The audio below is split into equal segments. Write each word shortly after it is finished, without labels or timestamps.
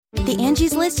The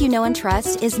Angie's List you know and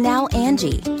trust is now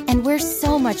Angie, and we're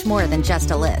so much more than just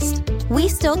a list. We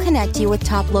still connect you with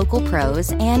top local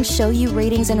pros and show you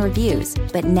ratings and reviews,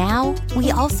 but now we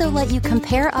also let you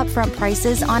compare upfront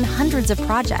prices on hundreds of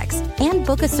projects and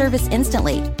book a service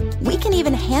instantly. We can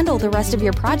even handle the rest of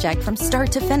your project from start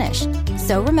to finish.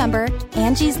 So remember,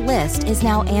 Angie's List is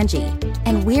now Angie,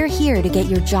 and we're here to get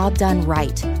your job done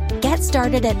right. Get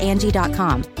started at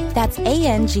Angie.com. That's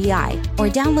ANGI, or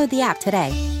download the app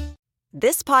today.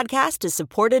 This podcast is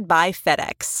supported by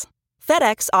FedEx.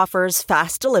 FedEx offers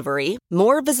fast delivery,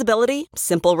 more visibility,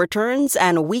 simple returns,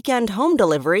 and weekend home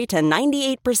delivery to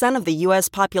 98% of the U.S.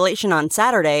 population on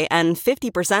Saturday and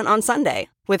 50% on Sunday.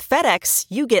 With FedEx,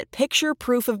 you get picture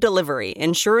proof of delivery,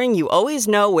 ensuring you always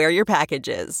know where your package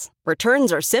is.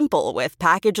 Returns are simple with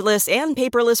packageless and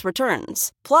paperless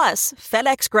returns. Plus,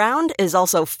 FedEx Ground is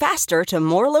also faster to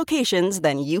more locations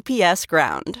than UPS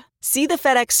Ground. See the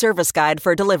FedEx service guide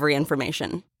for delivery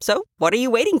information. So, what are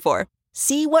you waiting for?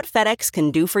 See what FedEx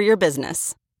can do for your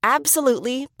business.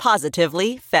 Absolutely,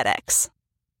 positively FedEx.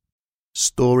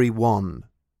 Story 1.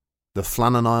 The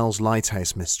Flannan Isles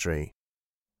Lighthouse Mystery.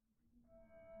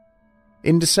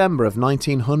 In December of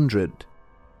 1900,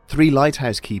 3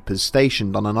 lighthouse keepers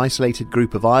stationed on an isolated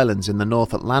group of islands in the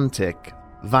North Atlantic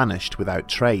vanished without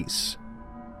trace.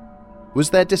 Was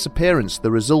their disappearance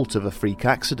the result of a freak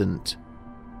accident,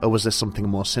 or was there something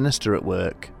more sinister at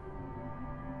work?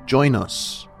 Join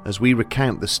us as we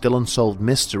recount the still unsolved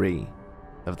mystery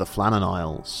of the Flannan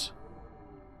Isles.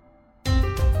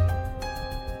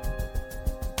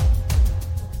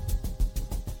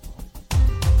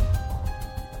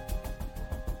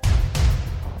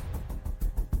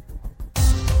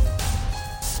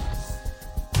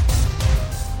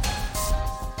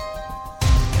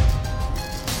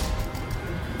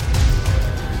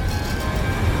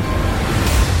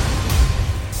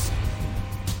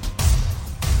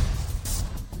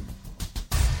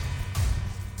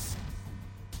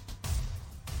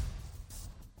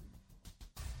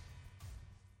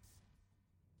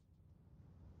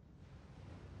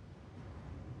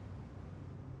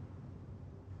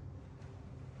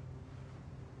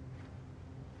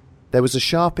 There was a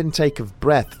sharp intake of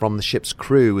breath from the ship's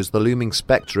crew as the looming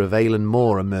spectre of Eilean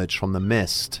Mor emerged from the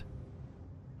mist.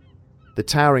 The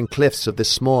towering cliffs of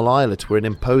this small islet were an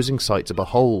imposing sight to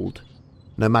behold,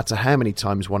 no matter how many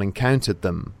times one encountered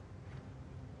them.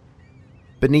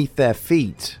 Beneath their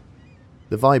feet,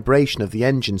 the vibration of the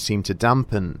engine seemed to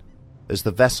dampen as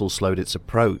the vessel slowed its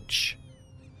approach.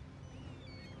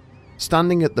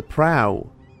 Standing at the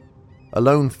prow, a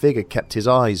lone figure kept his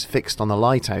eyes fixed on the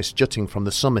lighthouse jutting from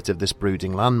the summit of this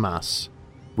brooding landmass,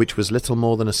 which was little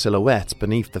more than a silhouette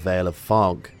beneath the veil of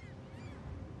fog.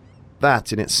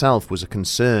 That in itself was a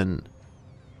concern.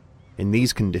 In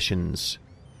these conditions,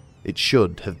 it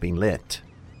should have been lit.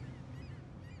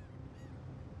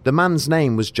 The man's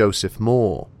name was Joseph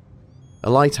Moore, a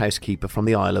lighthouse keeper from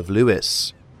the Isle of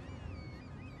Lewis.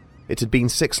 It had been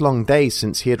 6 long days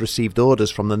since he had received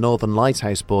orders from the Northern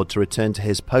Lighthouse Board to return to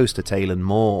his post at Eilean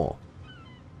Mor.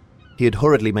 He had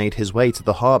hurriedly made his way to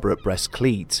the harbour at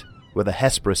Brestcleat, where the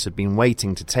Hesperus had been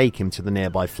waiting to take him to the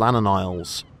nearby Flannan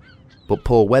Isles, but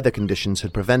poor weather conditions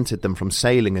had prevented them from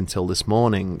sailing until this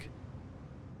morning.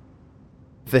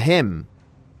 For him,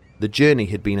 the journey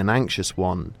had been an anxious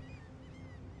one.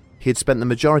 He had spent the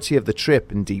majority of the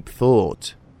trip in deep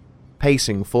thought,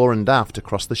 pacing fore and aft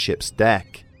across the ship's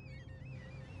deck.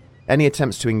 Any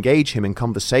attempts to engage him in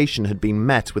conversation had been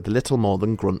met with little more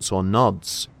than grunts or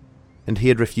nods, and he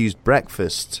had refused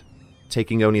breakfast,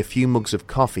 taking only a few mugs of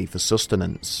coffee for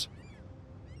sustenance.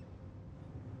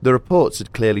 The reports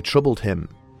had clearly troubled him.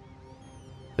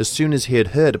 As soon as he had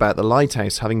heard about the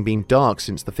lighthouse having been dark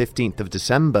since the 15th of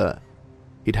December,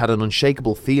 he'd had an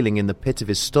unshakable feeling in the pit of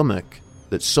his stomach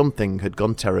that something had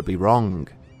gone terribly wrong.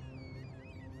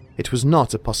 It was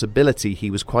not a possibility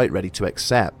he was quite ready to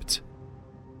accept.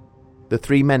 The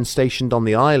 3 men stationed on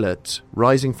the islet,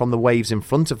 rising from the waves in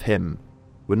front of him,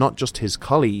 were not just his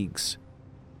colleagues,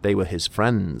 they were his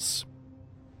friends.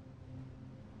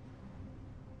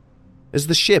 As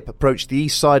the ship approached the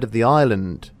east side of the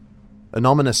island, an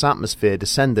ominous atmosphere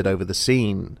descended over the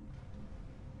scene.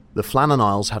 The Flannan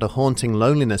Isles had a haunting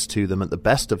loneliness to them at the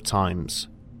best of times,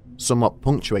 somewhat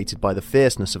punctuated by the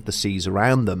fierceness of the seas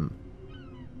around them.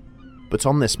 But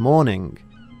on this morning,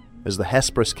 as the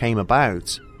Hesperus came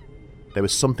about, there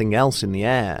was something else in the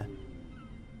air.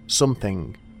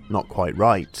 Something not quite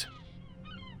right.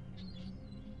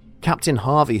 Captain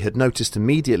Harvey had noticed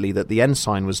immediately that the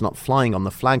ensign was not flying on the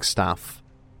flagstaff,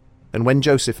 and when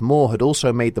Joseph Moore had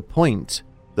also made the point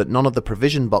that none of the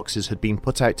provision boxes had been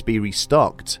put out to be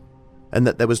restocked, and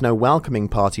that there was no welcoming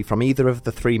party from either of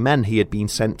the 3 men he had been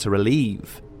sent to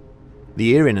relieve.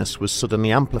 The eeriness was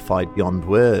suddenly amplified beyond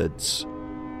words.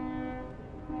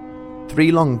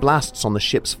 3 long blasts on the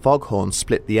ship's foghorn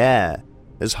split the air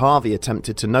as Harvey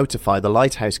attempted to notify the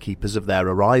lighthouse keepers of their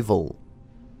arrival.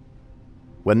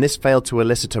 When this failed to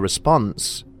elicit a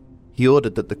response, he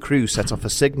ordered that the crew set off a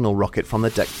signal rocket from the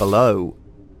deck below,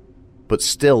 but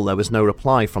still there was no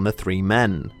reply from the 3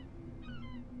 men.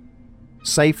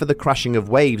 Save for the crashing of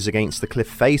waves against the cliff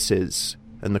faces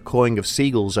and the cawing of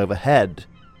seagulls overhead,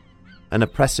 an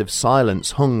oppressive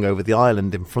silence hung over the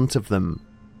island in front of them,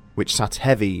 which sat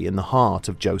heavy in the heart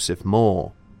of Joseph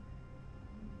Moore.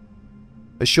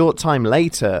 A short time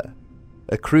later,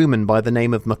 a crewman by the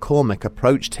name of McCormick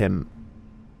approached him.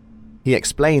 He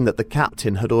explained that the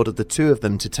captain had ordered the 2 of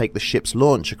them to take the ship's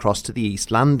launch across to the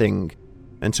East Landing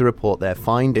and to report their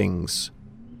findings.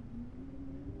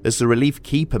 As the relief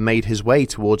keeper made his way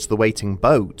towards the waiting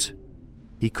boat,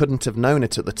 he couldn't have known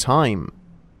it at the time,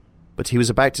 but he was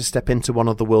about to step into one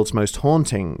of the world's most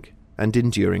haunting and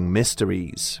enduring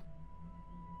mysteries.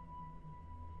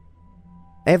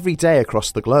 Every day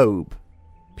across the globe,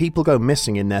 people go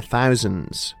missing in their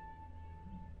thousands.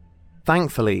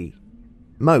 Thankfully,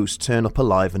 most turn up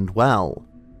alive and well.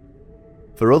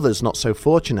 For others not so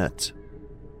fortunate,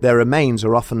 their remains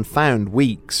are often found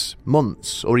weeks,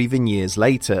 months, or even years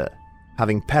later,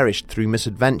 having perished through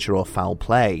misadventure or foul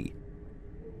play.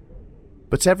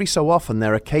 But every so often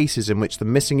there are cases in which the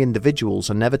missing individuals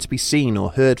are never to be seen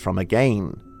or heard from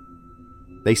again.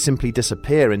 They simply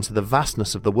disappear into the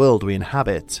vastness of the world we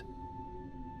inhabit.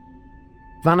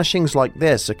 Vanishings like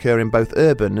this occur in both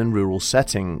urban and rural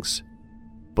settings,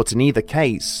 but in either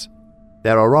case,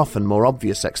 there are often more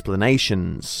obvious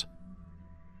explanations.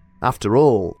 After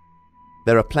all,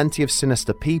 there are plenty of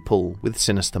sinister people with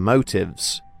sinister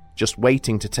motives, just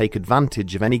waiting to take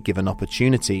advantage of any given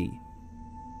opportunity.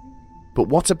 But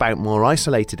what about more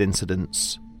isolated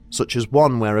incidents, such as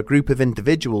one where a group of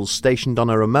individuals stationed on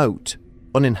a remote,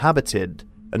 uninhabited,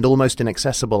 and almost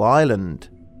inaccessible island,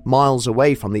 miles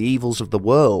away from the evils of the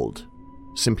world,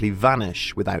 simply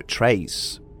vanish without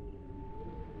trace?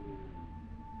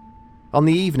 On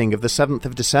the evening of the 7th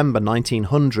of December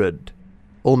 1900,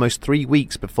 almost 3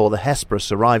 weeks before the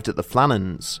Hesperus arrived at the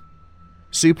Flannans,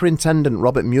 Superintendent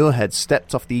Robert Muirhead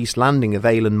stepped off the east landing of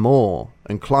Eilean Mor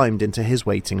and climbed into his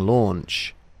waiting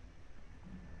launch.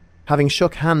 Having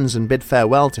shook hands and bid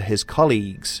farewell to his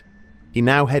colleagues, he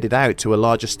now headed out to a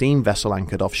larger steam vessel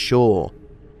anchored offshore,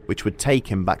 which would take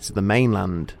him back to the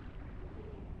mainland.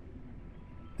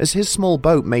 As his small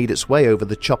boat made its way over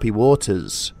the choppy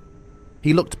waters,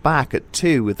 he looked back at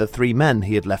 2 of the 3 men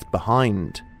he had left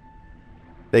behind.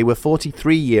 They were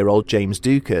 43-year-old James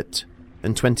Ducat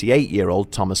and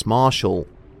 28-year-old Thomas Marshall,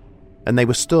 and they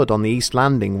were stood on the east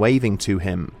landing waving to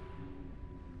him.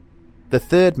 The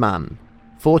 3rd man,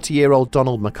 40-year-old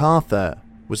Donald MacArthur,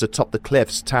 was atop the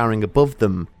cliffs towering above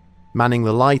them, manning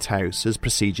the lighthouse as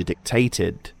procedure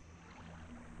dictated.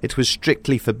 It was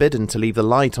strictly forbidden to leave the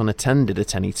light unattended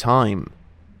at any time,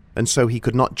 and so he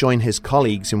could not join his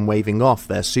colleagues in waving off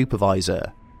their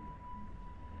supervisor.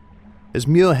 As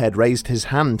Muirhead raised his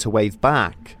hand to wave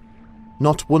back,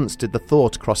 not once did the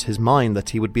thought cross his mind that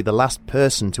he would be the last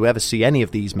person to ever see any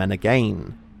of these men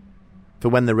again, for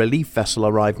when the relief vessel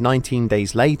arrived 19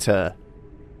 days later,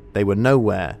 they were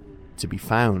nowhere to be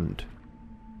found.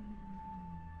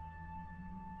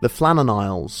 The Flannan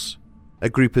Isles, a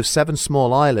group of 7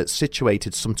 small islets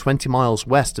situated some 20 miles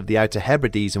west of the Outer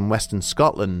Hebrides in western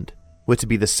Scotland, were to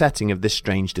be the setting of this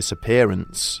strange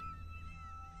disappearance.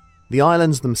 The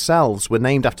islands themselves were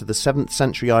named after the 7th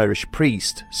century Irish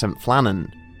priest, St.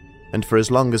 Flannan, and for as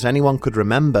long as anyone could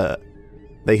remember,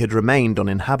 they had remained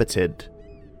uninhabited.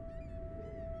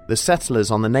 The settlers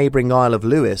on the neighbouring Isle of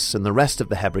Lewis and the rest of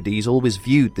the Hebrides always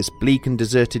viewed this bleak and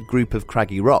deserted group of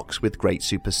craggy rocks with great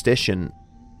superstition.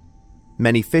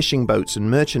 Many fishing boats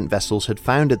and merchant vessels had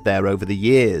foundered there over the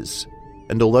years,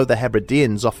 and although the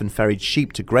Hebrideans often ferried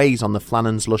sheep to graze on the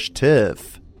Flannans' lush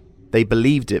turf, they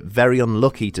believed it very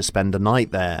unlucky to spend a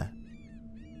night there.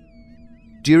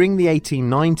 During the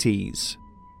 1890s,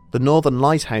 the Northern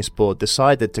Lighthouse Board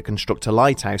decided to construct a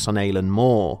lighthouse on Eilean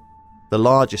Mor, the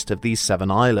largest of these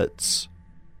 7 islets.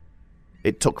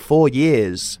 It took 4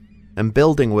 years, and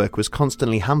building work was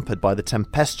constantly hampered by the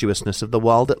tempestuousness of the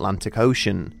wild Atlantic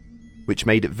Ocean, which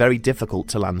made it very difficult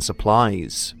to land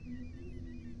supplies.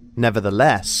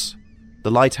 Nevertheless,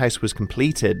 the lighthouse was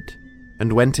completed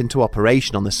and went into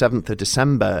operation on the 7th of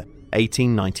December,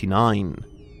 1899.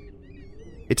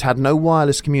 It had no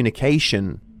wireless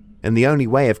communication, and the only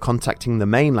way of contacting the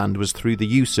mainland was through the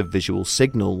use of visual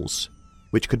signals,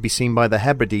 which could be seen by the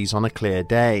Hebrides on a clear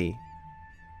day.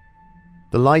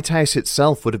 The lighthouse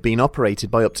itself would have been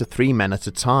operated by up to 3 men at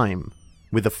a time,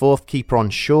 with a 4th keeper on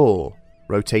shore,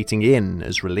 rotating in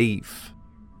as relief.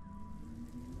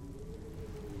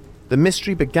 The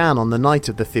mystery began on the night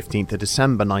of the 15th of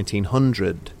December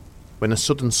 1900, when a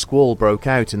sudden squall broke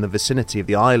out in the vicinity of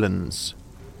the islands.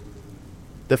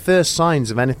 The first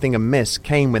signs of anything amiss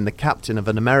came when the captain of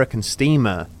an American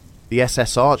steamer, the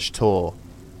SS Archtor,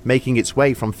 making its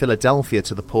way from Philadelphia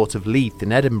to the port of Leith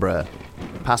in Edinburgh,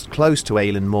 passed close to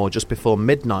Eilean Mor just before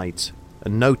midnight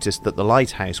and noticed that the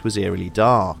lighthouse was eerily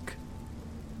dark.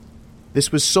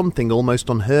 This was something almost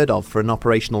unheard of for an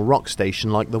operational rock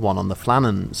station like the one on the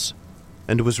Flannans,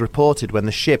 and was reported when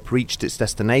the ship reached its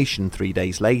destination 3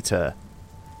 days later.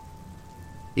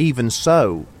 Even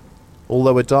so,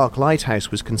 although a dark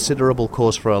lighthouse was considerable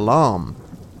cause for alarm,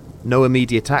 no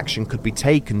immediate action could be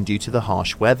taken due to the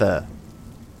harsh weather.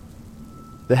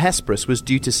 The Hesperus was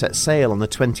due to set sail on the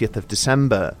 20th of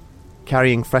December,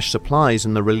 carrying fresh supplies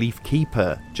and the relief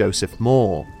keeper, Joseph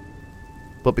Moore.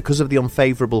 But because of the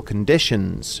unfavourable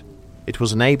conditions, it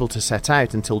was unable to set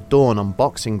out until dawn on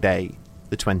Boxing Day,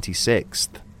 the 26th.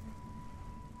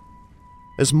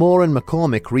 As Moore and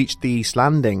McCormick reached the East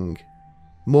Landing,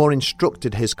 Moore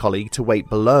instructed his colleague to wait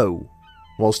below,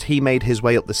 whilst he made his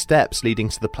way up the steps leading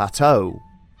to the plateau,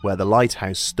 where the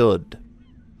lighthouse stood.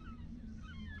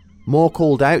 Moore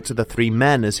called out to the 3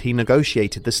 men as he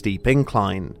negotiated the steep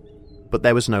incline, but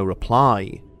there was no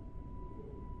reply.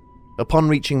 Upon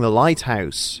reaching the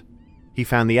lighthouse, he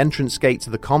found the entrance gate to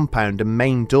the compound and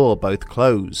main door both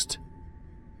closed.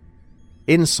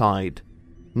 Inside,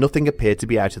 nothing appeared to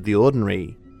be out of the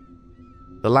ordinary.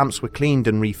 The lamps were cleaned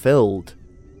and refilled.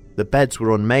 The beds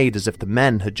were unmade as if the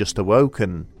men had just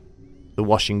awoken. The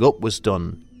washing up was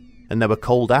done, and there were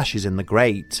cold ashes in the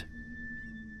grate.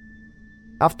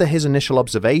 After his initial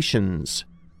observations,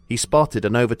 he spotted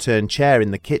an overturned chair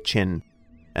in the kitchen,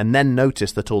 and then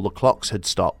noticed that all the clocks had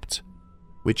stopped,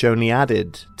 which only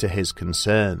added to his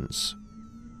concerns.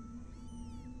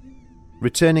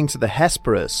 Returning to the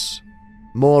Hesperus,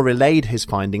 Moore relayed his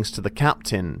findings to the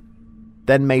captain,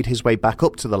 then made his way back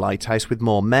up to the lighthouse with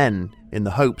more men in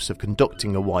the hopes of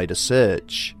conducting a wider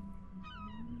search.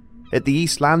 At the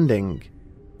East Landing,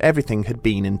 everything had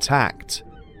been intact,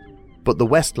 but the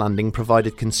West Landing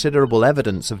provided considerable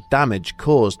evidence of damage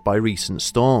caused by recent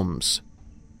storms.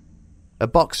 A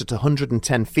box at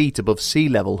 110 feet above sea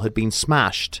level had been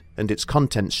smashed and its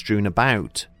contents strewn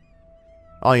about.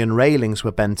 Iron railings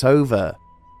were bent over.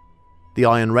 The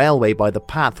iron railway by the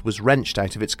path was wrenched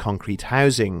out of its concrete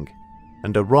housing,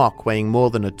 and a rock weighing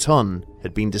more than a ton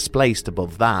had been displaced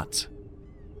above that.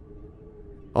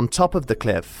 On top of the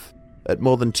cliff, at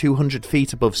more than 200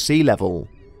 feet above sea level,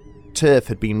 turf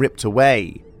had been ripped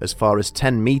away as far as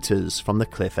 10 meters from the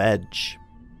cliff edge.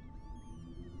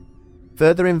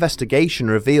 Further investigation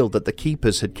revealed that the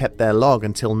keepers had kept their log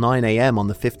until 9 AM on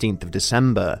the 15th of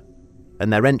December,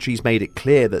 and their entries made it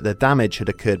clear that the damage had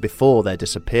occurred before their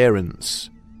disappearance.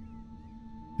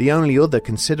 The only other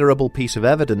considerable piece of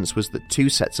evidence was that 2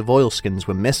 sets of oilskins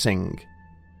were missing.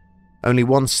 Only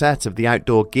 1 set of the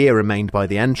outdoor gear remained by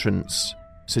the entrance,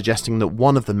 suggesting that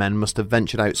one of the men must have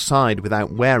ventured outside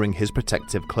without wearing his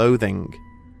protective clothing.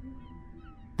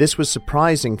 This was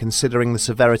surprising considering the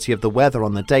severity of the weather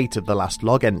on the date of the last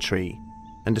log entry,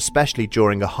 and especially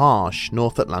during a harsh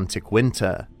North Atlantic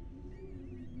winter.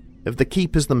 Of the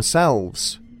keepers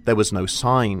themselves, there was no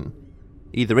sign,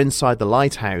 either inside the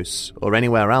lighthouse or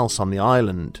anywhere else on the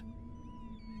island.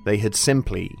 They had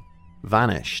simply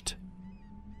vanished.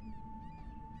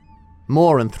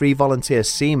 Moore and 3 volunteer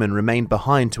seamen remained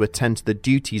behind to attend to the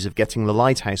duties of getting the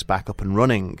lighthouse back up and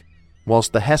running,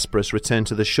 whilst the Hesperus returned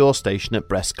to the shore station at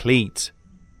Brest-Cleet.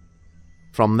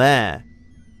 From there,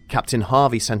 Captain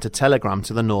Harvey sent a telegram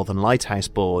to the Northern Lighthouse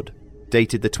Board,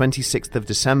 dated the 26th of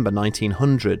December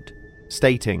 1900,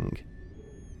 stating,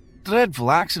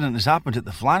 "Dreadful accident has happened at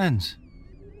the Flannans.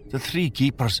 The 3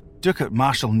 keepers, Dookout,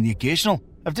 Marshall and the Occasional,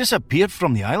 have disappeared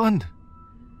from the island.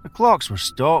 The clocks were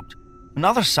stopped, and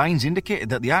other signs indicated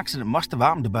that the accident must have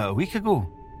happened about a week ago.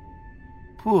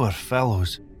 Poor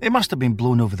fellows, they must have been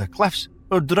blown over the cliffs,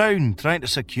 or drowned trying to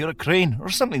secure a crane, or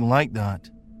something like that."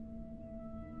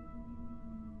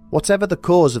 Whatever the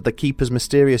cause of the keeper's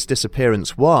mysterious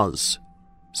disappearance was,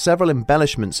 several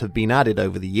embellishments have been added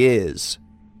over the years,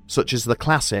 such as the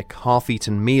classic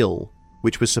half-eaten meal,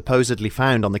 which was supposedly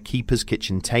found on the keeper's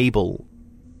kitchen table.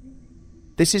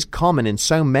 This is common in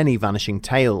so many vanishing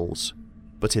tales,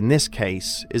 but in this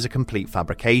case is a complete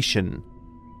fabrication.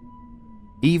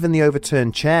 Even the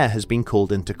overturned chair has been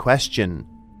called into question,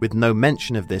 with no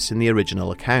mention of this in the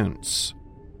original accounts.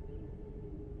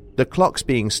 The clocks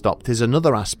being stopped is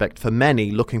another aspect for many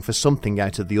looking for something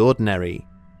out of the ordinary,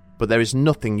 but there is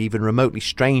nothing even remotely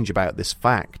strange about this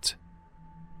fact.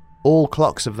 All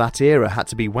clocks of that era had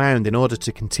to be wound in order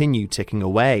to continue ticking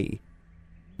away.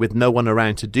 With no one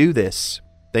around to do this,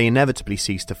 they inevitably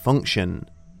cease to function.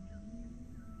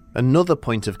 Another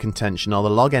point of contention are the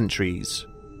log entries,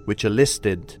 which are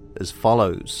listed as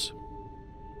follows.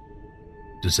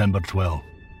 December 12.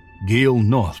 Gale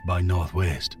north by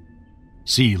northwest.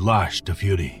 Sea lashed to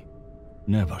fury.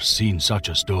 Never seen such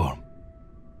a storm.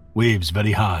 Waves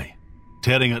very high.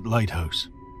 Tearing at lighthouse.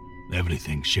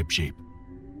 Everything shipshape.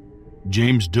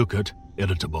 James Ducat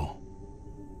irritable.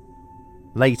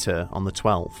 Later on the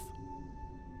 12th.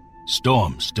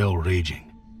 Storm still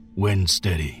raging. Wind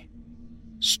steady.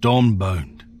 Storm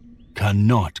bound.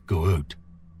 Cannot go out.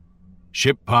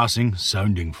 Ship passing,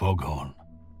 sounding foghorn.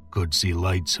 Could see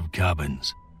lights of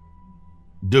cabins.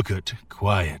 Ducat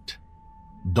quiet.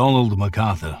 Donald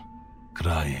MacArthur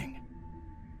crying.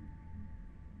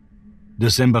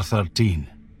 December 13.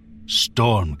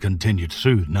 Storm continued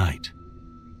through night.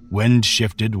 Wind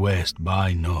shifted west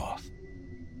by north.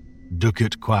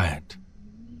 Ducat quiet.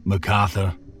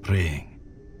 MacArthur praying.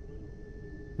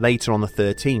 Later on the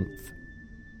 13th.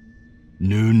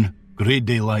 Noon, grey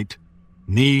daylight.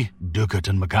 Me, Ducat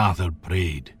and MacArthur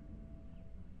prayed.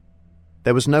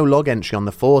 There was no log entry on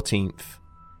the 14th.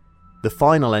 The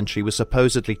final entry was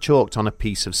supposedly chalked on a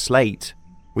piece of slate,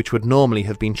 which would normally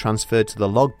have been transferred to the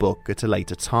logbook at a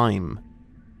later time.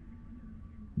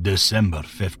 December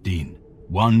 15,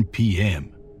 1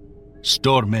 p.m.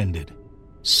 Storm ended.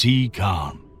 Sea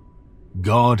calm.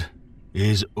 God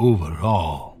is over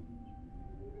all.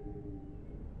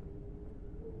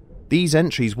 These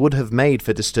entries would have made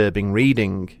for disturbing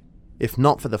reading, if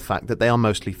not for the fact that they are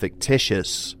mostly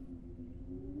fictitious.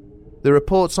 The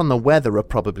reports on the weather are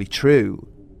probably true,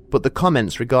 but the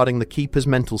comments regarding the keeper's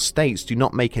mental states do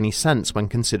not make any sense when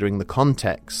considering the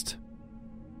context.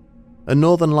 A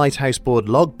Northern Lighthouse Board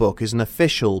logbook is an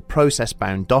official,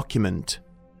 process-bound document.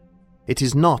 It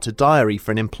is not a diary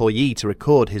for an employee to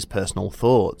record his personal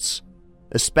thoughts,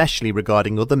 especially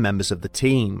regarding other members of the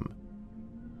team.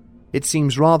 It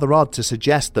seems rather odd to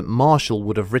suggest that Marshall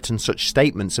would have written such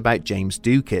statements about James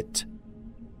Ducat.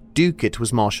 Ducat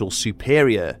was Marshall's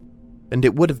superior, and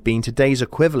it would have been today's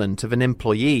equivalent of an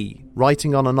employee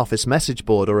writing on an office message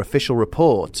board or official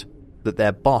report that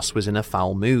their boss was in a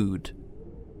foul mood.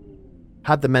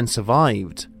 Had the men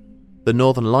survived, the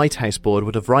Northern Lighthouse Board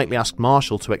would have rightly asked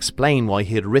Marshall to explain why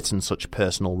he had written such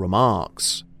personal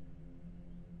remarks.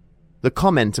 The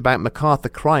comment about MacArthur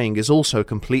crying is also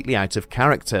completely out of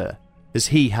character, as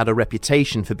he had a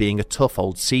reputation for being a tough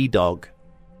old sea dog.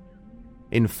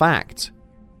 In fact,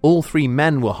 all three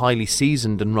men were highly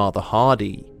seasoned and rather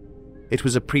hardy. It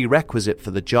was a prerequisite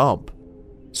for the job,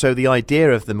 so the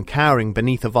idea of them cowering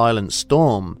beneath a violent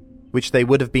storm, which they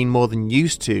would have been more than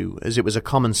used to as it was a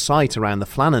common sight around the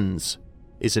Flannans,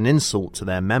 is an insult to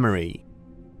their memory.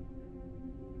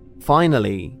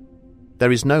 Finally,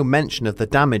 there is no mention of the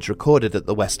damage recorded at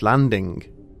the West Landing,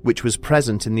 which was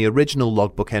present in the original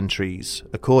logbook entries,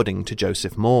 according to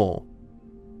Joseph Moore.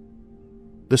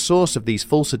 The source of these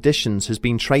false additions has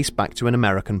been traced back to an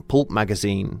American pulp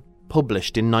magazine,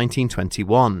 published in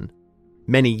 1921,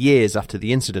 many years after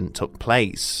the incident took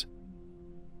place.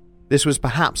 This was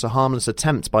perhaps a harmless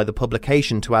attempt by the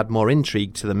publication to add more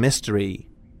intrigue to the mystery,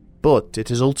 but it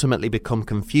has ultimately become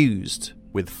confused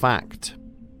with fact.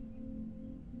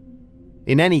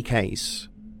 In any case,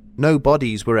 no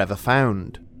bodies were ever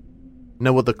found,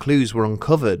 no other clues were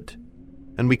uncovered,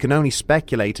 and we can only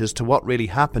speculate as to what really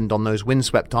happened on those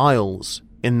windswept isles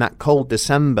in that cold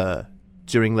December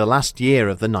during the last year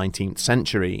of the 19th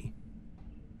century.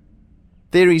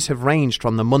 Theories have ranged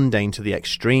from the mundane to the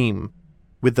extreme,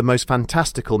 with the most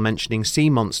fantastical mentioning sea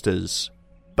monsters,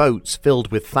 boats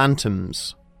filled with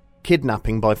phantoms,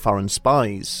 kidnapping by foreign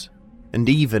spies, and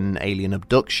even alien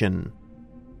abduction.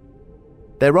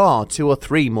 There are 2 or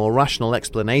 3 more rational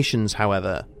explanations,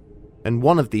 however, and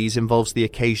one of these involves the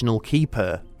occasional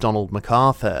keeper, Donald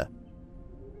MacArthur.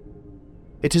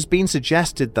 It has been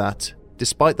suggested that,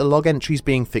 despite the log entries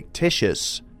being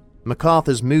fictitious,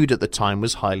 MacArthur's mood at the time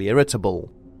was highly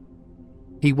irritable.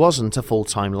 He wasn't a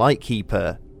full-time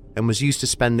lightkeeper, and was used to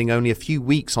spending only a few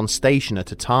weeks on station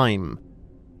at a time.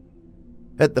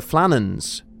 At the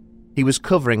Flannans, he was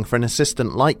covering for an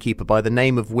assistant lightkeeper by the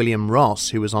name of William Ross,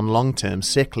 who was on long-term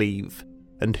sick leave,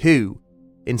 and who,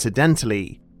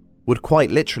 incidentally, would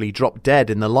quite literally drop dead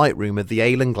in the light room of the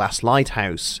Aylen Glass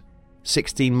Lighthouse,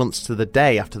 16 months to the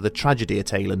day after the tragedy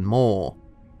at Aylen Moor.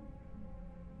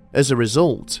 As a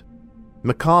result,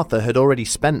 MacArthur had already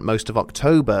spent most of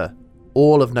October,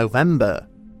 all of November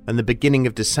and the beginning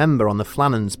of December on the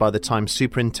Flannans by the time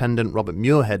Superintendent Robert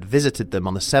Muirhead visited them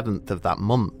on the 7th of that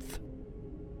month.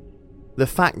 The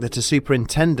fact that a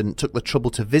superintendent took the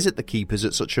trouble to visit the keepers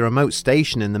at such a remote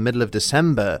station in the middle of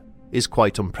December is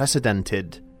quite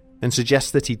unprecedented, and suggests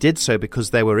that he did so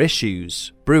because there were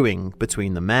issues brewing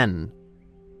between the men.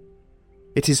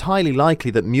 It is highly likely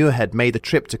that Muirhead made the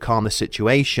trip to calm the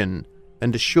situation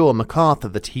and assure MacArthur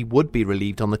that he would be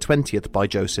relieved on the 20th by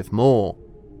Joseph Moore.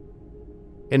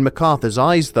 In MacArthur's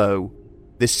eyes, though,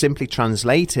 this simply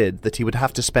translated that he would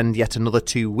have to spend yet another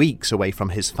 2 weeks away from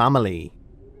his family.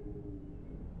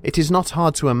 It is not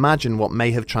hard to imagine what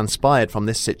may have transpired from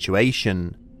this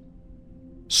situation.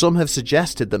 Some have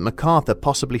suggested that MacArthur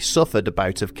possibly suffered a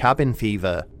bout of cabin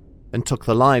fever and took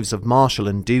the lives of Marshall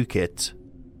and Ducat.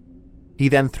 He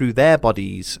then threw their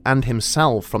bodies and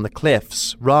himself from the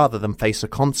cliffs rather than face the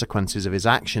consequences of his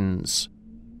actions.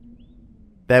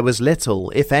 There was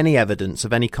little, if any, evidence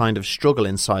of any kind of struggle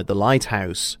inside the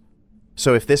lighthouse,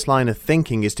 so if this line of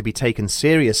thinking is to be taken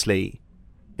seriously,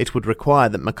 it would require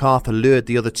that MacArthur lured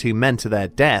the other 2 men to their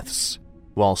deaths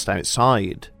whilst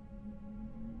outside.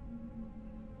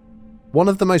 One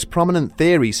of the most prominent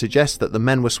theories suggests that the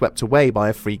men were swept away by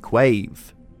a freak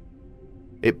wave.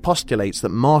 It postulates that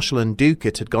Marshall and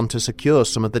Ducat had gone to secure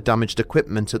some of the damaged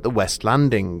equipment at the West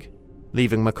Landing,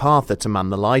 leaving MacArthur to man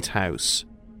the lighthouse.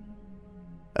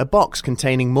 A box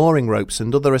containing mooring ropes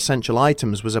and other essential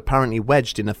items was apparently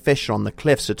wedged in a fissure on the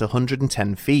cliffs at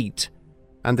 110 feet,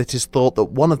 and it is thought that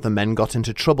one of the men got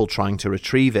into trouble trying to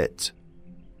retrieve it.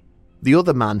 The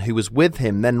other man who was with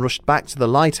him then rushed back to the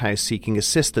lighthouse seeking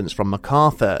assistance from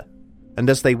MacArthur, and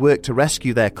as they worked to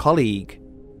rescue their colleague,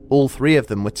 all 3 of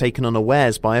them were taken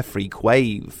unawares by a freak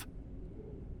wave.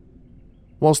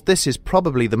 Whilst this is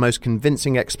probably the most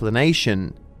convincing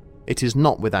explanation, it is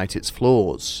not without its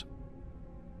flaws.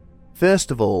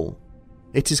 First of all,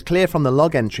 it is clear from the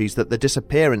log entries that the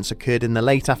disappearance occurred in the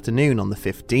late afternoon on the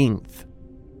 15th.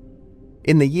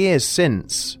 In the years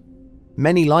since,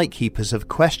 many lightkeepers have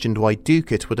questioned why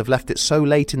Ducat would have left it so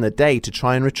late in the day to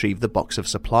try and retrieve the box of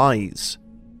supplies,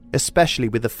 especially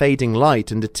with the fading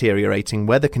light and deteriorating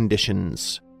weather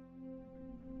conditions.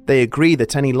 They agree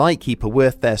that any lightkeeper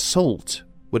worth their salt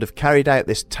would have carried out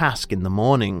this task in the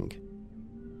morning.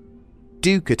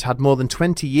 Ducat had more than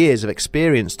 20 years of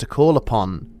experience to call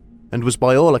upon, and was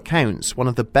by all accounts one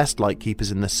of the best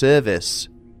lightkeepers in the service.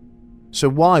 So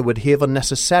why would he have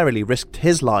unnecessarily risked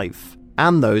his life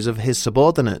and those of his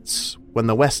subordinates when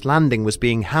the West Landing was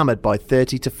being hammered by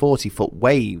 30 to 40 foot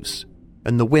waves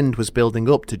and the wind was building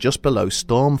up to just below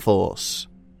storm force?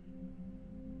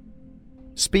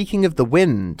 Speaking of the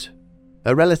wind,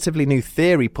 a relatively new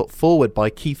theory put forward by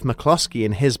Keith McCloskey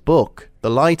in his book, The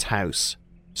Lighthouse,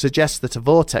 suggests that a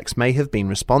vortex may have been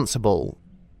responsible.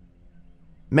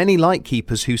 Many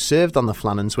lightkeepers who served on the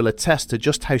Flannans will attest to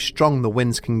just how strong the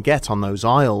winds can get on those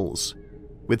isles,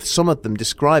 with some of them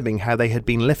describing how they had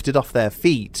been lifted off their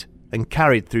feet and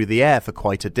carried through the air for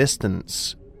quite a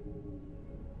distance.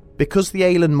 Because the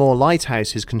Eilean Mor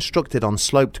Lighthouse is constructed on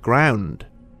sloped ground,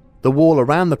 the wall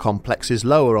around the complex is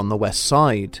lower on the west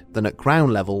side than at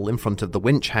ground level in front of the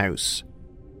winch house,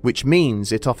 which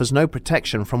means it offers no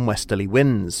protection from westerly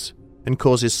winds and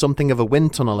causes something of a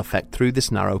wind tunnel effect through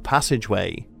this narrow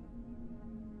passageway.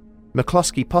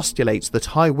 McCloskey postulates that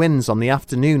high winds on the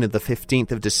afternoon of the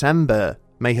 15th of December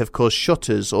may have caused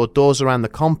shutters or doors around the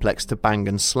complex to bang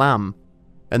and slam,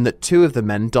 and that 2 of the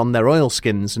men donned their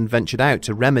oilskins and ventured out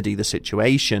to remedy the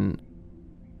situation.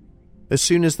 As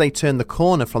soon as they turned the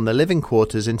corner from the living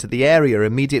quarters into the area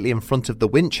immediately in front of the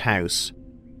winch house,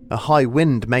 a high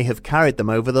wind may have carried them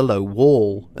over the low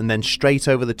wall and then straight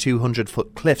over the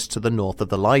 200-foot cliffs to the north of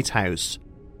the lighthouse,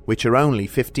 which are only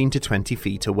 15 to 20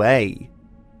 feet away.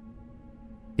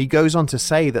 He goes on to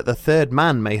say that the 3rd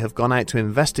man may have gone out to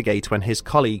investigate when his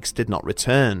colleagues did not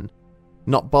return,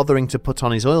 not bothering to put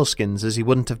on his oilskins as he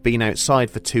wouldn't have been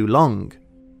outside for too long,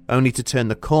 only to turn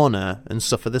the corner and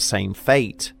suffer the same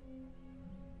fate.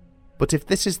 But if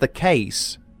this is the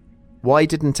case, why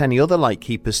didn't any other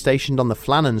lightkeepers stationed on the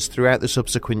Flannans throughout the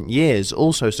subsequent years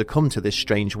also succumb to this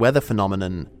strange weather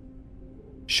phenomenon?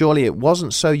 Surely it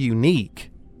wasn't so unique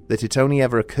that it only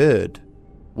ever occurred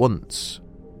once.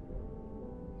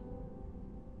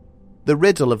 The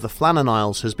riddle of the Flannan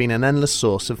Isles has been an endless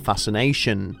source of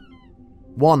fascination,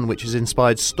 one which has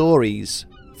inspired stories,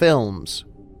 films,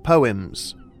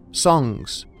 poems,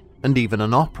 songs, and even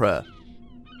an opera,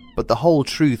 but the whole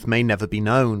truth may never be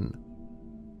known.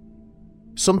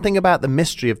 Something about the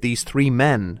mystery of these 3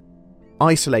 men,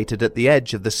 isolated at the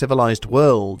edge of the civilized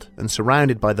world and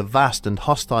surrounded by the vast and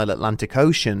hostile Atlantic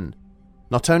Ocean,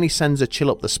 not only sends a chill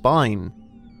up the spine,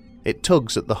 it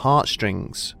tugs at the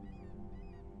heartstrings.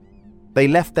 They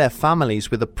left their families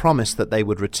with a promise that they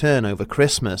would return over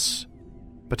Christmas,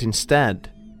 but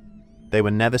instead, they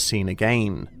were never seen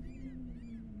again.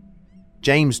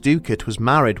 James Ducat was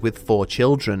married with 4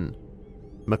 children,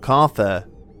 MacArthur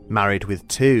married with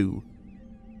 2,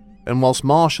 and whilst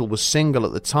Marshall was single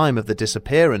at the time of the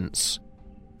disappearance,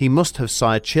 he must have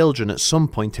sired children at some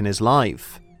point in his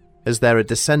life, as there are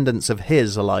descendants of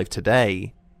his alive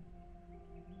today.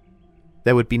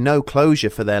 There would be no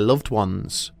closure for their loved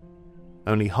ones,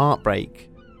 only heartbreak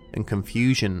and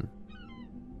confusion.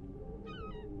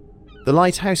 The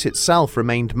lighthouse itself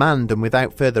remained manned and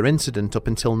without further incident up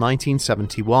until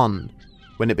 1971,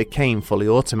 when it became fully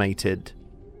automated.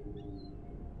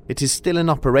 It is still in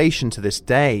operation to this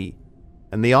day,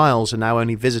 and the Isles are now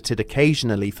only visited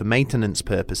occasionally for maintenance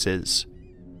purposes.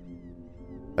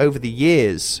 Over the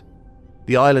years,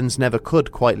 the islands never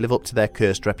could quite live up to their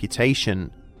cursed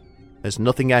reputation, as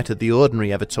nothing out of the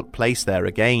ordinary ever took place there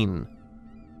again.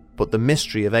 But the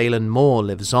mystery of Eilean Mor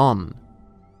lives on,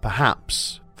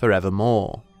 perhaps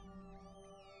forevermore.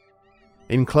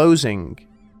 In closing,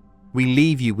 we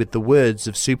leave you with the words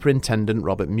of Superintendent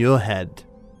Robert Muirhead,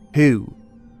 who,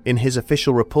 in his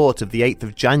official report of the 8th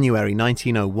of January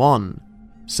 1901,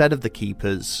 said of the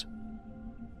keepers,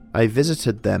 "I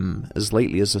visited them as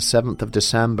lately as the 7th of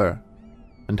December,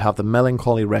 and have the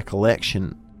melancholy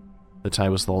recollection that I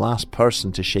was the last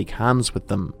person to shake hands with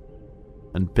them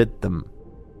and bid them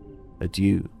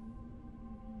adieu."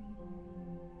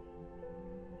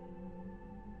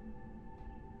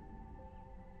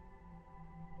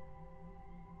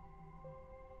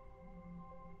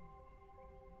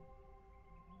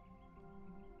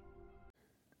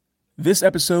 This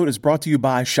episode is brought to you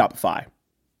by Shopify.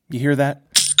 You hear that?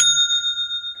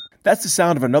 That's the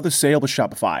sound of another sale with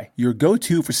Shopify, your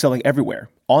go-to for selling everywhere,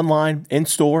 online,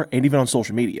 in-store, and even on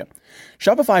social media.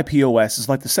 Shopify POS is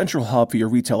like the central hub for your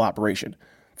retail operation.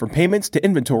 From payments to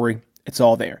inventory, it's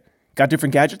all there. Got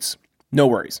different gadgets? No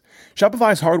worries.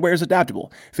 Shopify's hardware is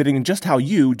adaptable, fitting in just how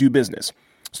you do business.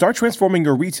 Start transforming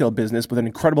your retail business with an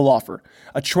incredible offer.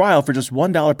 A trial for just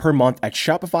 $1 per month at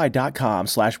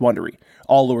shopify.com/Wondery.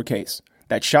 All lowercase.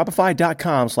 That's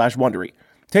shopify.com/Wondery.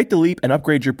 Take the leap and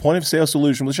upgrade your point of sale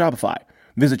solution with Shopify.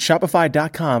 Visit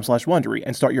shopify.com/Wondery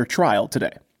and start your trial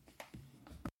today.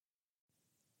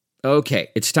 Okay,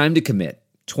 it's time to commit.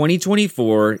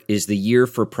 2024 is the year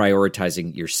for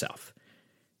prioritizing yourself.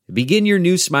 Begin your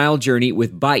new smile journey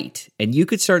with Byte, and you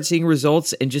could start seeing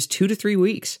results in just 2 to 3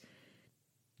 weeks.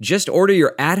 Just order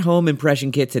your at-home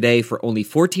impression kit today for only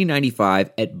 $14.95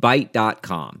 at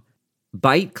Byte.com.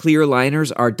 Byte clear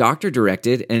liners are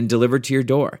doctor-directed and delivered to your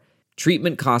door.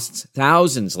 Treatment costs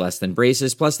thousands less than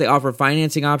braces, plus they offer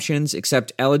financing options,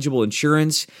 accept eligible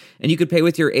insurance, and you could pay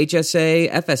with your HSA,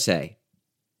 FSA.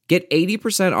 Get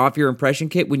 80% off your impression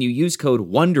kit when you use code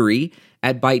WONDERY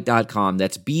at Byte.com.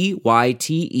 That's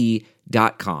BYTE.com.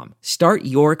 Start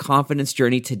your confidence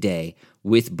journey today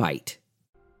with Byte.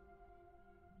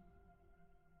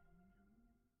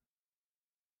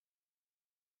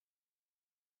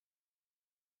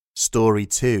 Story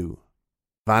 2.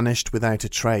 Vanished without a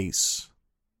trace.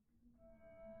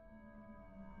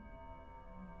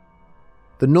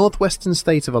 The northwestern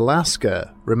state of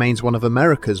Alaska remains one of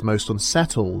America's most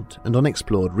unsettled and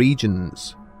unexplored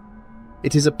regions.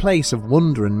 It is a place of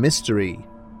wonder and mystery,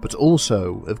 but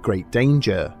also of great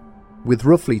danger, with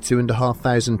roughly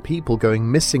 2,500 people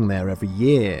going missing there every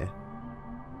year.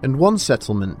 And one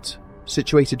settlement,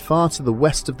 situated far to the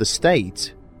west of the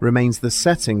state, remains the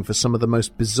setting for some of the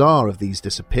most bizarre of these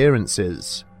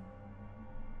disappearances.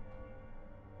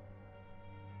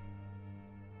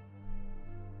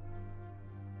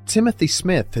 Timothy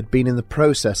Smith had been in the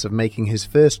process of making his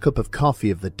first cup of coffee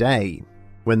of the day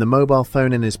when the mobile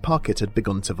phone in his pocket had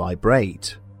begun to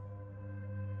vibrate.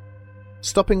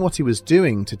 Stopping what he was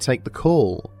doing to take the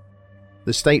call,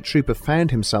 the state trooper found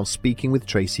himself speaking with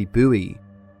Tracy Bowie,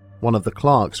 one of the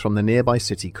clerks from the nearby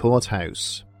city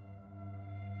courthouse.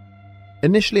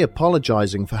 Initially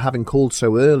apologising for having called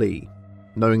so early,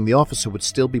 knowing the officer would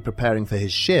still be preparing for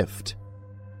his shift,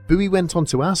 Bowie went on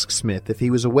to ask Smith if he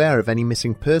was aware of any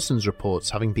missing persons reports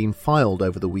having been filed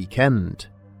over the weekend.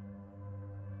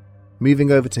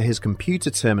 Moving over to his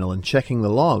computer terminal and checking the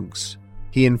logs,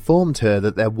 he informed her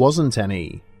that there wasn't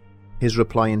any, his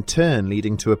reply in turn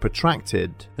leading to a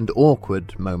protracted and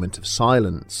awkward moment of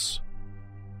silence.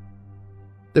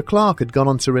 The clerk had gone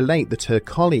on to relate that her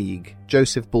colleague,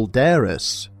 Joseph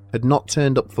Balderas, had not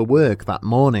turned up for work that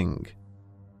morning.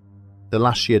 The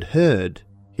last she had heard,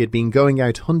 he had been going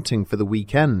out hunting for the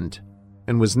weekend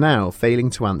and was now failing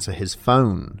to answer his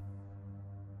phone.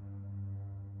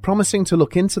 Promising to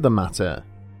look into the matter,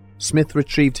 Smith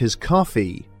retrieved his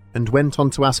coffee and went on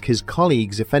to ask his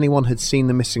colleagues if anyone had seen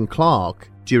the missing Clark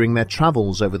during their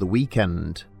travels over the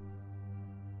weekend.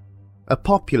 A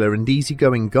popular and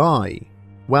easygoing guy,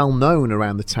 well known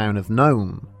around the town of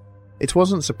Nome, it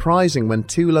wasn't surprising when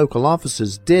 2 local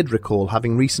officers did recall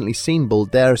having recently seen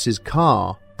Balderas'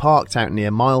 car parked out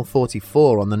near mile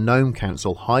 44 on the Nome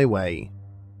Council Highway.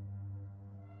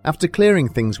 After clearing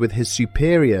things with his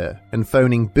superior and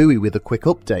phoning Bowie with a quick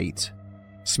update,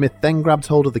 Smith then grabbed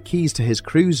hold of the keys to his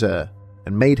cruiser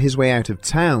and made his way out of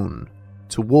town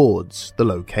towards the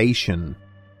location.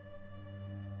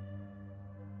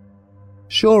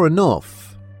 Sure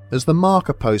enough, as the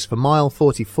marker post for mile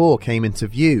 44 came into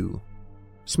view,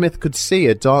 Smith could see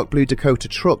a dark blue Dakota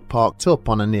truck parked up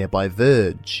on a nearby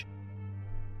verge.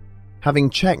 Having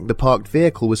checked the parked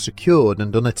vehicle was secured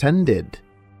and unattended,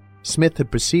 Smith had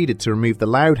proceeded to remove the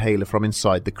loudhailer from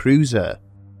inside the cruiser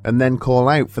and then call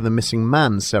out for the missing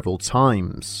man several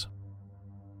times.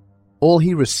 All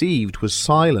he received was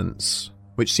silence,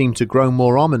 which seemed to grow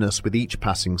more ominous with each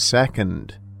passing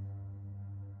second.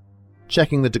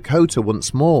 Checking the Dakota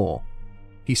once more,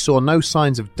 he saw no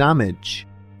signs of damage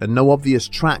and no obvious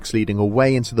tracks leading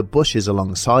away into the bushes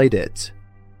alongside it.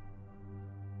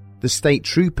 The state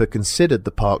trooper considered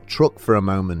the parked truck for a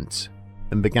moment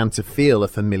and began to feel a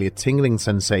familiar tingling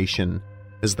sensation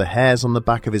as the hairs on the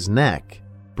back of his neck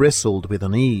bristled with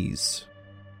unease.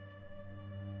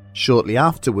 Shortly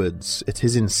afterwards, at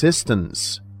his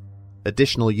insistence,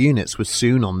 additional units were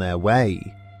soon on their way,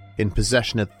 in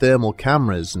possession of thermal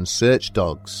cameras and search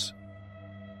dogs.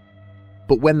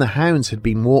 But when the hounds had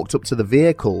been walked up to the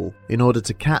vehicle in order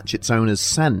to catch its owner's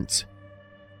scent,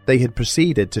 they had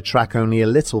proceeded to track only a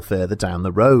little further down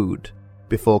the road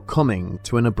before coming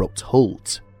to an abrupt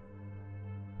halt.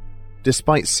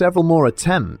 Despite several more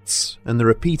attempts and the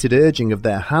repeated urging of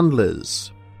their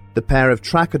handlers, the pair of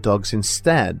tracker dogs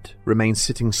instead remained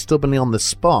sitting stubbornly on the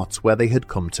spot where they had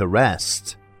come to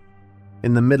rest,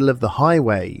 in the middle of the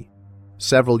highway,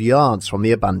 several yards from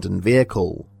the abandoned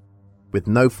vehicle, with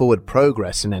no forward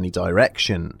progress in any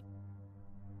direction.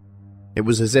 It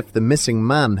was as if the missing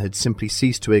man had simply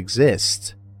ceased to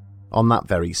exist on that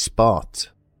very spot.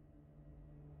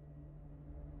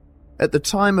 At the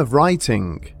time of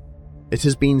writing, it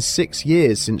has been 6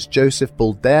 years since Joseph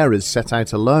Balderas set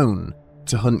out alone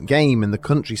to hunt game in the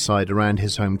countryside around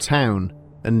his hometown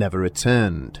and never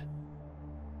returned.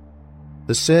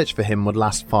 The search for him would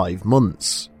last 5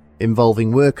 months,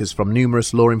 involving workers from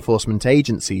numerous law enforcement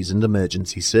agencies and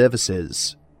emergency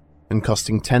services, and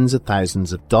costing tens of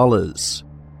thousands of dollars.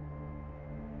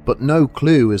 But no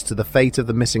clue as to the fate of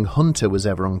the missing hunter was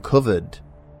ever uncovered,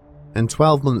 and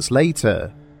 12 months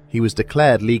later, he was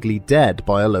declared legally dead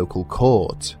by a local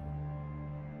court.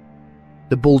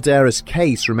 The Balderas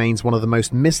case remains one of the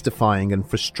most mystifying and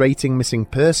frustrating missing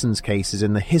persons cases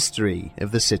in the history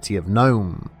of the city of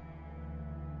Nome.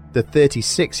 The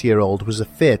 36-year-old was a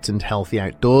fit and healthy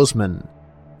outdoorsman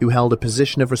who held a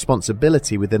position of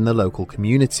responsibility within the local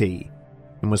community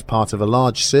and was part of a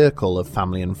large circle of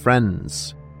family and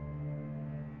friends.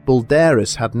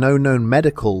 Balderas had no known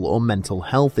medical or mental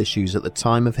health issues at the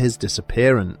time of his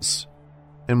disappearance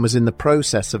and was in the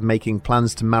process of making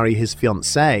plans to marry his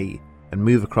fiancée and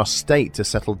move across state to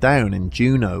settle down in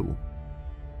Juneau.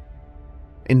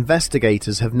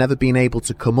 Investigators have never been able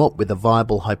to come up with a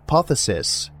viable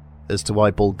hypothesis as to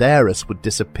why Balderas would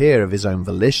disappear of his own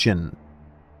volition,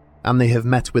 and they have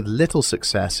met with little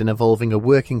success in evolving a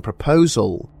working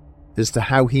proposal as to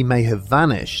how he may have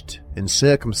vanished in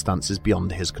circumstances beyond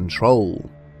his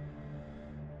control.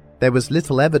 There was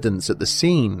little evidence at the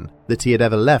scene that he had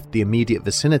ever left the immediate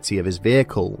vicinity of his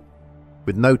vehicle,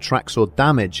 with no tracks or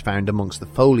damage found amongst the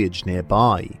foliage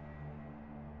nearby.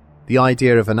 The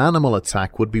idea of an animal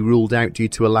attack would be ruled out due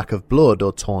to a lack of blood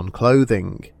or torn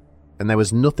clothing, and there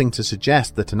was nothing to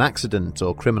suggest that an accident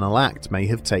or criminal act may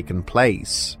have taken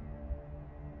place.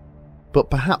 But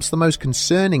perhaps the most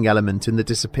concerning element in the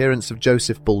disappearance of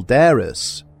Joseph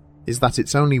Balderas is that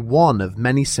it's only one of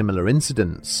many similar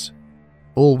incidents,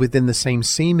 all within the same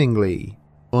seemingly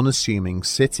unassuming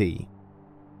city.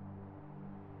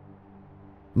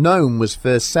 Nome was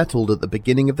first settled at the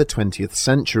beginning of the 20th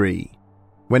century,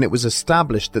 when it was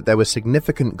established that there were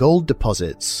significant gold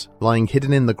deposits lying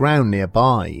hidden in the ground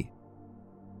nearby.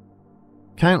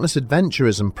 Countless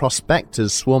adventurers and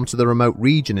prospectors swarmed to the remote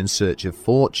region in search of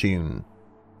fortune,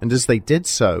 and as they did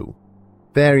so,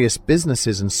 various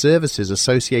businesses and services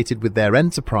associated with their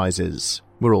enterprises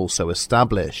were also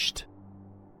established.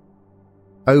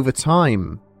 Over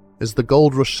time, as the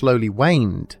gold rush slowly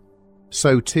waned,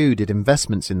 so too did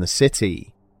investments in the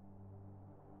city.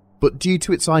 but due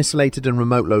to its isolated and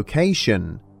remote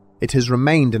location, it has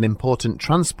remained an important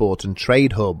transport and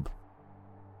trade hub.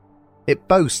 It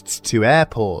boasts 2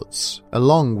 airports,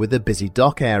 along with a busy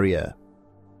dock area,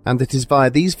 and it is via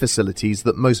these facilities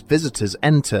that most visitors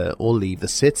enter or leave the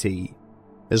city,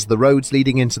 as the roads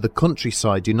leading into the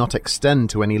countryside do not extend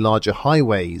to any larger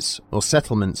highways or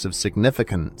settlements of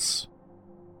significance.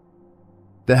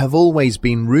 There have always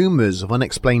been rumours of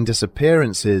unexplained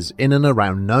disappearances in and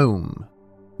around Nome,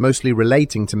 mostly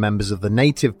relating to members of the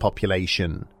native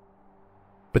population.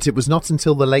 But it was not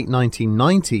until the late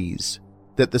 1990s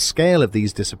that the scale of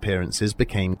these disappearances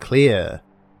became clear,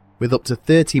 with up to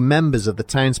 30 members of the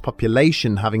town's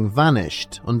population having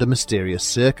vanished under mysterious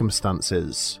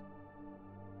circumstances.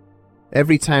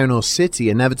 Every town or city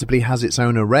inevitably has its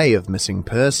own array of missing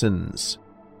persons,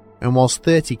 and whilst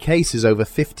 30 cases over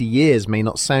 50 years may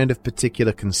not sound of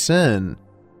particular concern,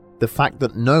 the fact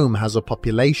that Nome has a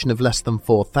population of less than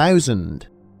 4,000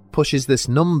 pushes this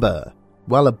number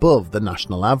well above the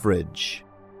national average.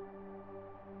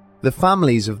 The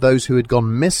families of those who had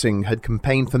gone missing had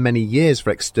campaigned for many years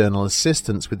for external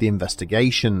assistance with the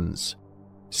investigations,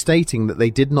 stating that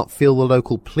they did not feel the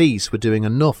local police were doing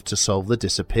enough to solve the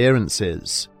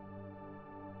disappearances.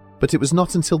 But it was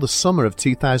not until the summer of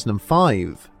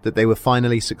 2005 that they were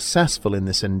finally successful in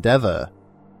this endeavour,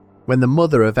 when the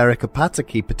mother of Erica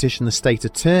Pataki petitioned the state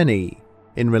attorney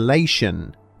in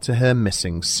relation to her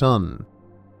missing son.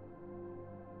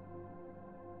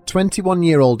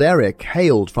 21-year-old Eric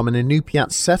hailed from an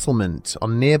Inupiat settlement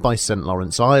on nearby St.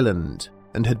 Lawrence Island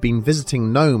and had been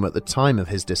visiting Nome at the time of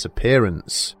his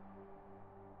disappearance.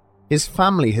 His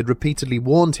family had repeatedly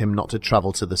warned him not to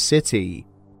travel to the city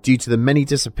due to the many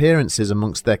disappearances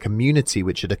amongst their community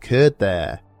which had occurred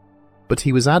there, but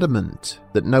he was adamant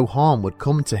that no harm would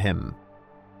come to him.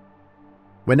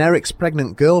 When Eric's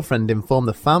pregnant girlfriend informed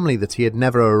the family that he had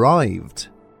never arrived,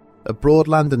 a broad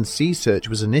land and sea search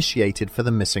was initiated for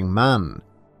the missing man,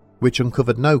 which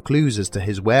uncovered no clues as to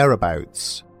his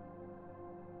whereabouts.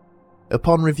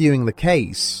 Upon reviewing the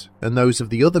case, and those of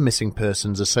the other missing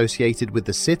persons associated with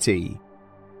the city,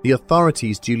 the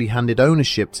authorities duly handed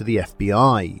ownership to the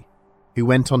FBI, who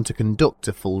went on to conduct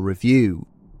a full review.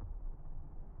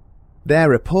 Their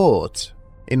report,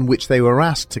 in which they were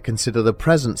asked to consider the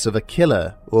presence of a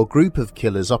killer or group of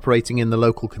killers operating in the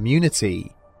local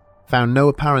community, found no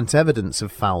apparent evidence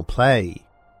of foul play.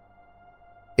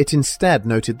 It instead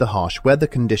noted the harsh weather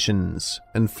conditions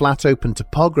and flat open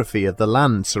topography of the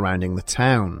land surrounding the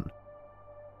town.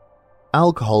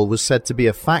 Alcohol was said to be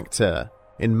a factor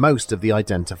in most of the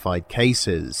identified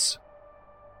cases.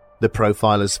 The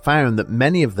profilers found that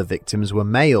many of the victims were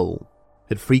male,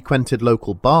 had frequented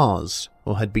local bars,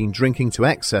 or had been drinking to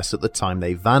excess at the time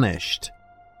they vanished,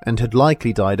 and had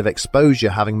likely died of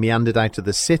exposure having meandered out of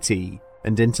the city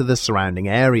and into the surrounding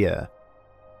area.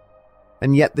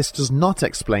 And yet this does not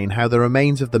explain how the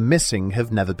remains of the missing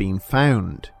have never been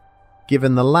found,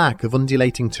 given the lack of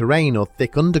undulating terrain or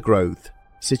thick undergrowth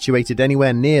situated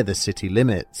anywhere near the city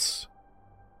limits.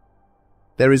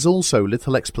 There is also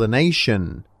little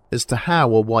explanation as to how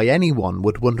or why anyone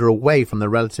would wander away from the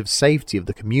relative safety of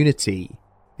the community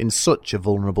in such a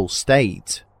vulnerable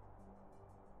state.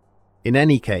 In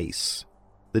any case,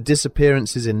 the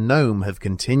disappearances in Nome have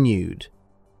continued,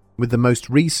 with the most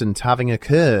recent having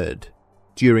occurred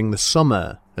during the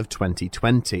summer of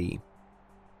 2020.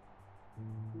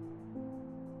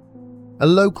 A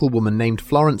local woman named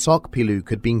Florence Okpiluk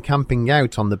had been camping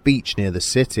out on the beach near the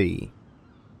city.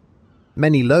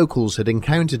 Many locals had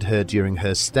encountered her during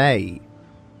her stay,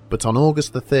 but on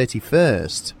August the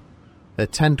 31st, her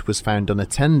tent was found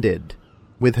unattended,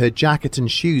 with her jacket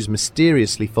and shoes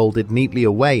mysteriously folded neatly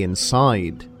away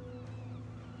inside.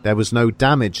 There was no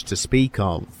damage to speak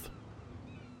of.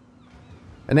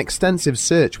 An extensive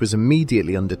search was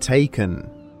immediately undertaken,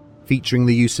 featuring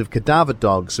the use of cadaver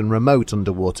dogs and remote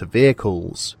underwater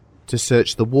vehicles to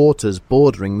search the waters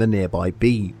bordering the nearby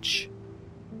beach.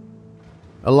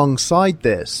 Alongside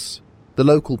this, the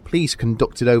local police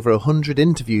conducted over 100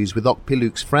 interviews with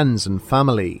Okpiluk's friends and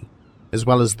family, as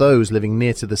well as those living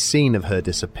near to the scene of her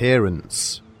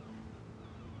disappearance.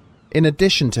 In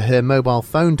addition to her mobile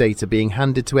phone data being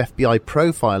handed to FBI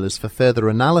profilers for further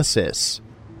analysis,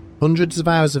 hundreds of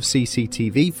hours of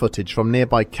CCTV footage from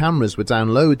nearby cameras were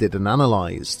downloaded and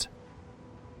analysed.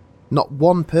 Not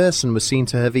one person was seen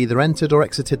to have either entered or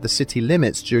exited the city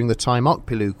limits during the time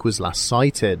Okpiluk was last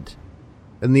sighted,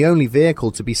 and the only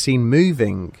vehicle to be seen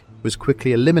moving was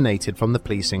quickly eliminated from the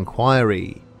police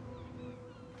inquiry.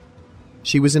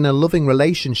 She was in a loving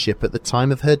relationship at the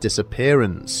time of her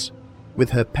disappearance,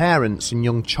 with her parents and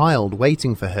young child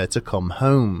waiting for her to come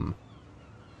home.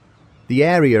 The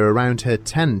area around her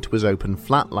tent was open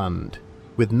flatland,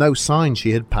 with no sign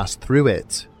she had passed through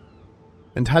it.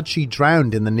 And had she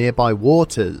drowned in the nearby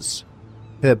waters,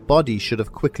 her body should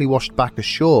have quickly washed back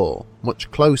ashore, much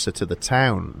closer to the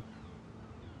town.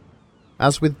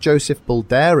 As with Joseph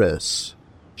Balderas,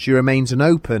 she remains an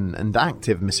open and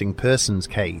active missing persons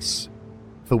case,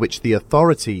 for which the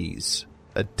authorities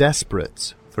are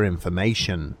desperate for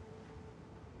information.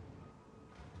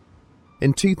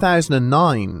 In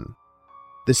 2009,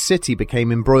 the city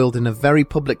became embroiled in a very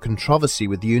public controversy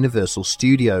with Universal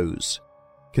Studios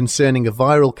concerning a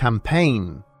viral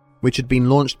campaign which had been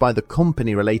launched by the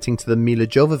company relating to the Milla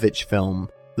Jovovich film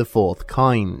The Fourth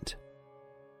Kind.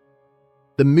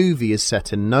 The movie is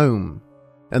set in Nome,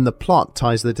 and the plot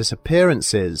ties the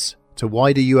disappearances to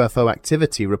wider UFO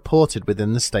activity reported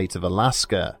within the state of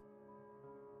Alaska.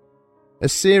 A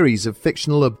series of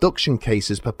fictional abduction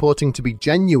cases purporting to be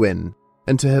genuine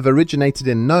and to have originated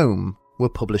in Nome were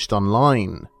published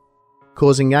online,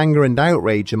 causing anger and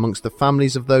outrage amongst the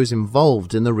families of those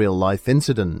involved in the real-life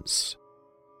incidents.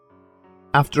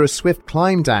 After a swift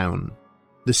climb down,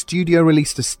 the studio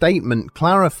released a statement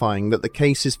clarifying that the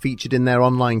cases featured in their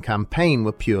online campaign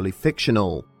were purely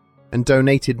fictional, and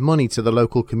donated money to the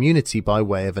local community by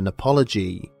way of an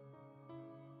apology.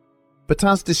 But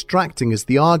as distracting as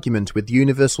the argument with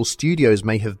Universal Studios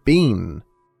may have been,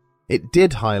 it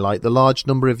did highlight the large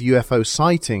number of UFO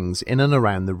sightings in and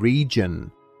around the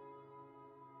region.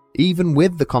 Even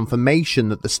with the confirmation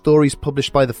that the stories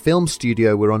published by the film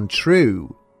studio were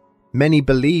untrue, many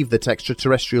believe that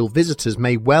extraterrestrial visitors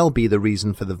may well be the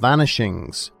reason for the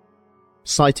vanishings,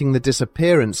 citing the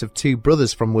disappearance of two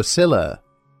brothers from Wasilla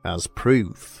as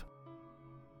proof.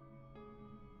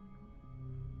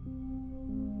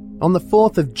 On the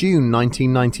 4th of June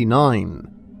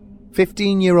 1999,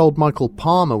 15-year-old Michael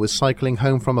Palmer was cycling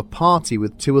home from a party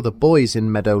with two other boys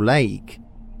in Meadow Lake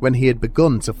when he had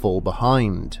begun to fall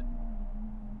behind.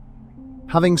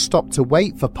 Having stopped to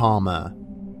wait for Palmer,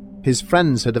 his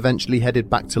friends had eventually headed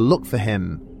back to look for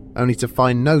him, only to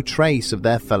find no trace of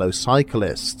their fellow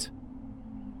cyclist.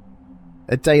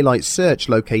 A daylight search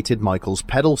located Michael's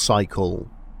pedal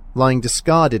cycle, lying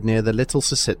discarded near the Little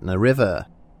Susitna River.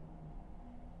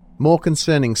 More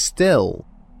concerning still,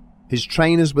 his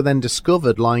trainers were then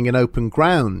discovered lying in open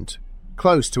ground,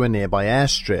 close to a nearby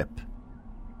airstrip.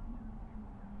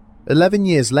 11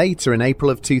 years later, in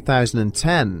April of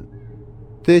 2010,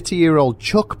 30-year-old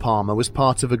Chuck Palmer was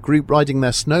part of a group riding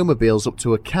their snowmobiles up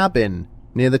to a cabin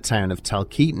near the town of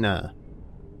Talkeetna.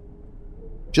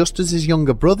 Just as his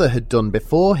younger brother had done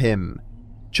before him,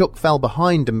 Chuck fell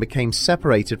behind and became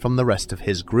separated from the rest of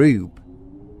his group,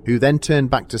 who then turned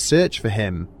back to search for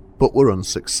him, but were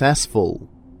unsuccessful.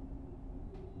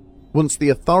 Once the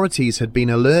authorities had been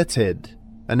alerted,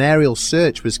 an aerial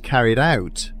search was carried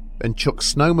out, and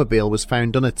Chuck's snowmobile was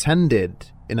found unattended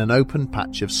in an open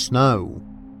patch of snow.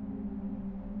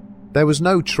 There was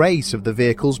no trace of the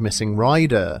vehicle's missing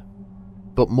rider,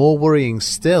 but more worrying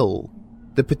still,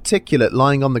 the particulate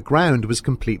lying on the ground was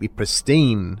completely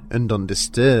pristine and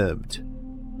undisturbed.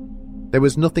 There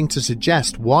was nothing to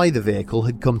suggest why the vehicle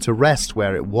had come to rest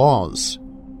where it was,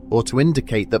 or to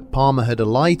indicate that Palmer had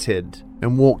alighted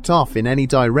and walked off in any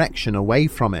direction away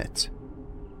from it.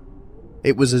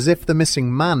 It was as if the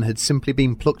missing man had simply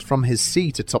been plucked from his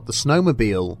seat atop the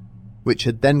snowmobile, which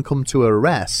had then come to a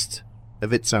rest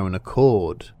of its own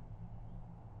accord.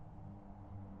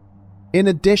 In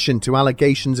addition to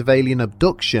allegations of alien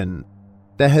abduction,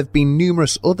 there have been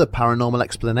numerous other paranormal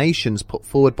explanations put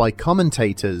forward by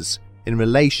commentators in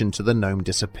relation to the Nome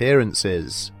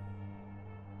disappearances.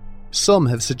 Some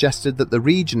have suggested that the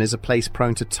region is a place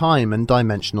prone to time and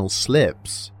dimensional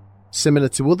slips, similar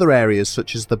to other areas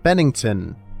such as the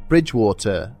Bennington,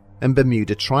 Bridgewater, and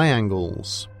Bermuda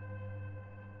Triangles.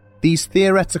 These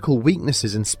theoretical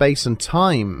weaknesses in space and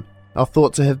time are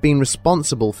thought to have been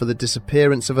responsible for the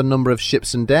disappearance of a number of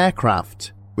ships and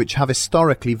aircraft which have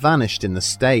historically vanished in the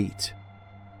state.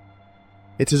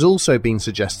 It has also been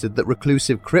suggested that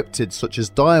reclusive cryptids such as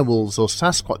direwolves or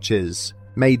Sasquatches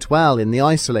may dwell in the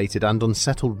isolated and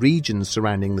unsettled regions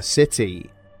surrounding the city,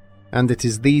 and it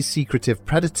is these secretive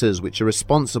predators which are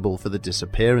responsible for the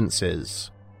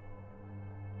disappearances.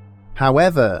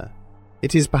 However,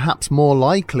 it is perhaps more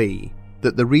likely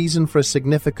that the reason for a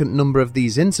significant number of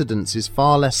these incidents is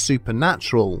far less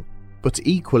supernatural, but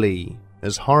equally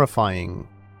as horrifying.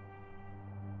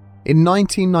 In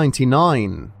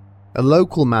 1999, a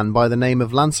local man by the name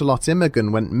of Lancelot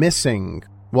Imogen went missing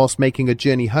whilst making a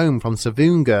journey home from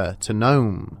Savunga to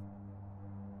Nome.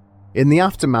 In the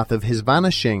aftermath of his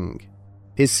vanishing,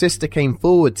 his sister came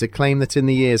forward to claim that in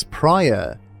the years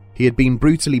prior, he He had been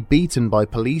brutally beaten by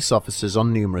police officers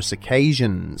on numerous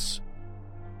occasions.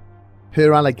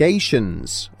 Her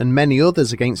allegations, and many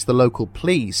others against the local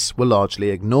police, were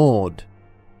largely ignored,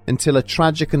 until a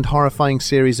tragic and horrifying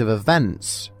series of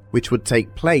events which would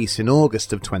take place in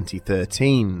August of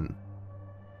 2013.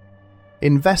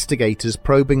 Investigators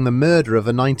probing the murder of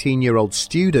a 19-year-old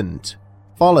student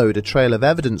followed a trail of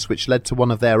evidence which led to one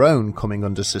of their own coming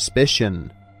under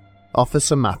suspicion,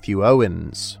 Officer Matthew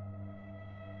Owens.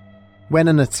 When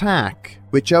an attack,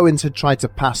 which Owens had tried to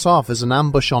pass off as an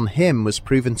ambush on him, was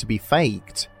proven to be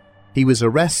faked, he was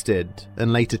arrested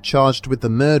and later charged with the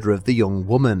murder of the young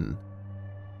woman.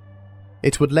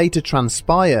 It would later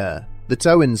transpire that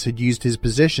Owens had used his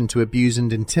position to abuse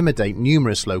and intimidate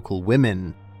numerous local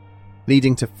women,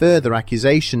 leading to further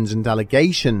accusations and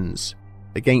allegations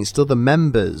against other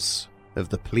members of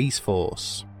the police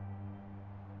force.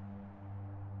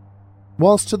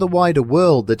 Whilst to the wider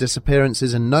world the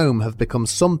disappearances in Nome have become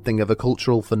something of a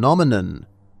cultural phenomenon,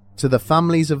 to the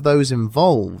families of those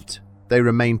involved, they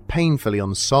remain painfully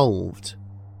unsolved.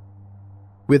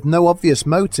 With no obvious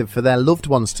motive for their loved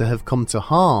ones to have come to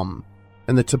harm,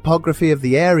 and the topography of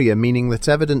the area meaning that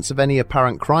evidence of any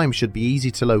apparent crime should be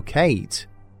easy to locate,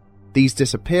 these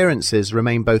disappearances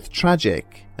remain both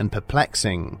tragic and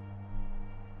perplexing.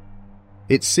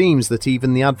 It seems that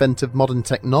even the advent of modern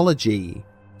technology,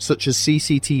 such as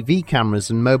CCTV cameras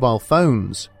and mobile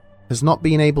phones, has not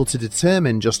been able to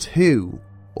determine just who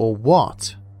or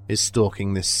what is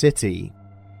stalking this city.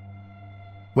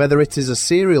 Whether it is a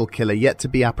serial killer yet to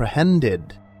be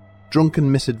apprehended,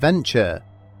 drunken misadventure,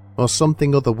 or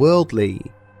something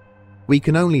otherworldly, we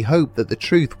can only hope that the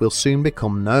truth will soon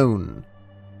become known,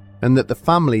 and that the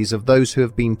families of those who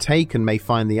have been taken may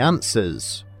find the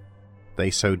answers they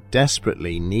so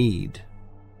desperately need.